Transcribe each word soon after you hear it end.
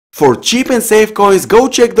For cheap and safe coins, go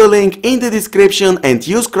check the link in the description and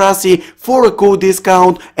use Krasi for a cool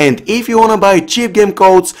discount. And if you wanna buy cheap game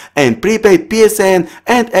codes and prepaid PSN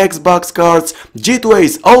and Xbox cards, G2A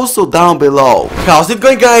is also down below. How's it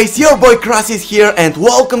going, guys? Your boy Krasi is here and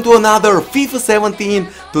welcome to another FIFA 17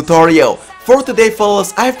 tutorial. For today,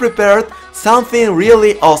 fellas, I've prepared something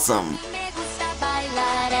really awesome.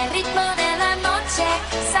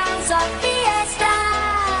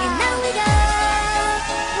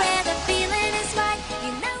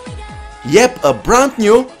 Yep, a brand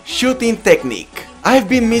new shooting technique. I've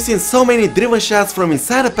been missing so many driven shots from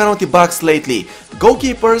inside the penalty box lately.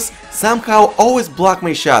 Goalkeepers somehow always block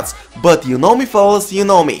my shots, but you know me, fellas, you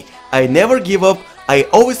know me. I never give up, I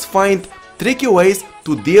always find tricky ways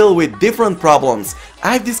to deal with different problems.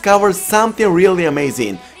 I've discovered something really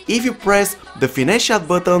amazing. If you press the finesse shot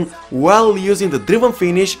button while using the driven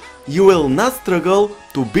finish, you will not struggle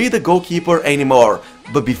to be the goalkeeper anymore.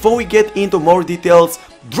 But before we get into more details,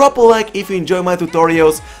 drop a like if you enjoy my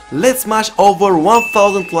tutorials. Let's smash over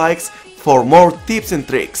 1000 likes for more tips and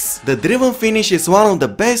tricks. The driven finish is one of the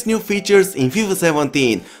best new features in FIFA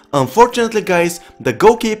 17. Unfortunately, guys, the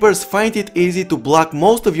goalkeepers find it easy to block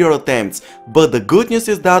most of your attempts, but the good news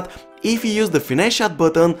is that if you use the finesse shot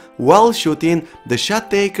button while shooting, the shot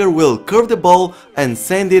taker will curve the ball and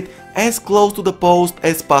send it as close to the post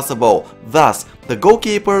as possible. Thus, the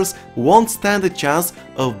goalkeepers won't stand a chance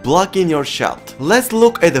of blocking your shot. Let's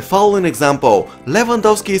look at the following example.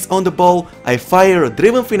 Lewandowski is on the ball, I fire a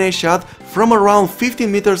driven finesse shot from around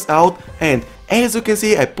 15 meters out, and as you can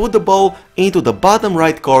see, I put the ball into the bottom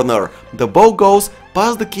right corner. The ball goes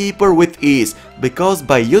past the keeper with ease, because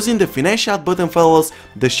by using the finesse shot button, fellas,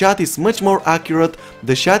 the shot is much more accurate.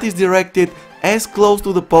 The shot is directed as close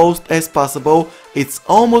to the post as possible. It's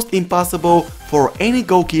almost impossible for any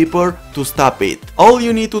goalkeeper to stop it. All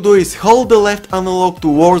you need to do is hold the left analog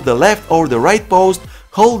towards the left or the right post,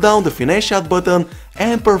 hold down the finesse shot button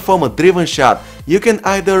and perform a driven shot. You can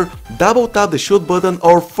either double tap the shoot button,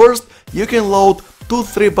 or first you can load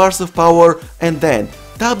 2-3 bars of power and then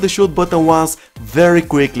tap the shoot button once very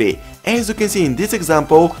quickly. As you can see in this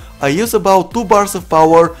example, I use about 2 bars of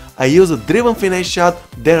power, I use a driven finesse shot,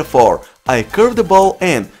 therefore I curve the ball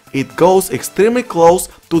and it goes extremely close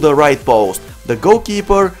to the right post. The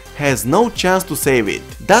goalkeeper has no chance to save it.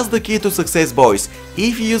 That's the key to success, boys.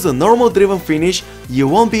 If you use a normal driven finish, you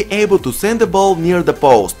won't be able to send the ball near the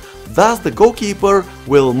post. Thus, the goalkeeper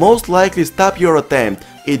will most likely stop your attempt.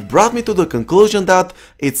 It brought me to the conclusion that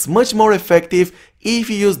it's much more effective if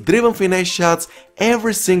you use driven finesse shots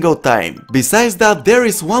every single time. Besides that, there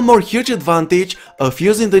is one more huge advantage of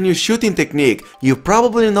using the new shooting technique. You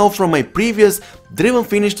probably know from my previous driven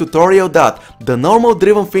finish tutorial that the normal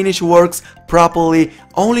driven finish works properly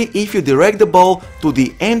only if you direct the ball to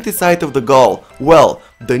the empty side of the goal. Well,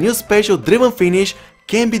 the new special driven finish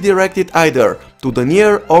can be directed either to the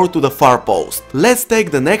near or to the far post. Let's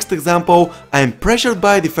take the next example. I'm pressured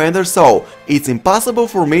by a defender, so it's impossible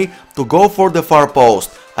for me to go for the far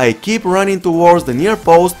post. I keep running towards the near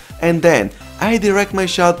post and then I direct my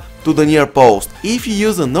shot to the near post. If you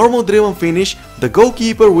use a normal driven finish, the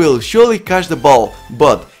goalkeeper will surely catch the ball,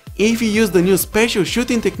 but if you use the new special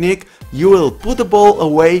shooting technique, you will put the ball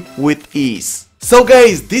away with ease. So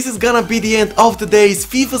guys, this is gonna be the end of today's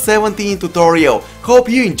FIFA 17 tutorial. Hope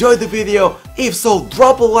you enjoyed the video. If so,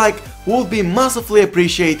 drop a like, would be massively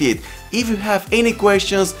appreciated. If you have any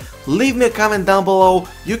questions, leave me a comment down below.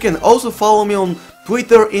 You can also follow me on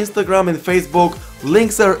Twitter, Instagram and Facebook.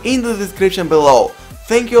 Links are in the description below.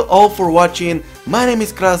 Thank you all for watching. My name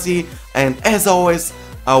is Krasi and as always,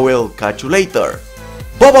 I will catch you later.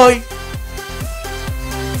 Bye bye!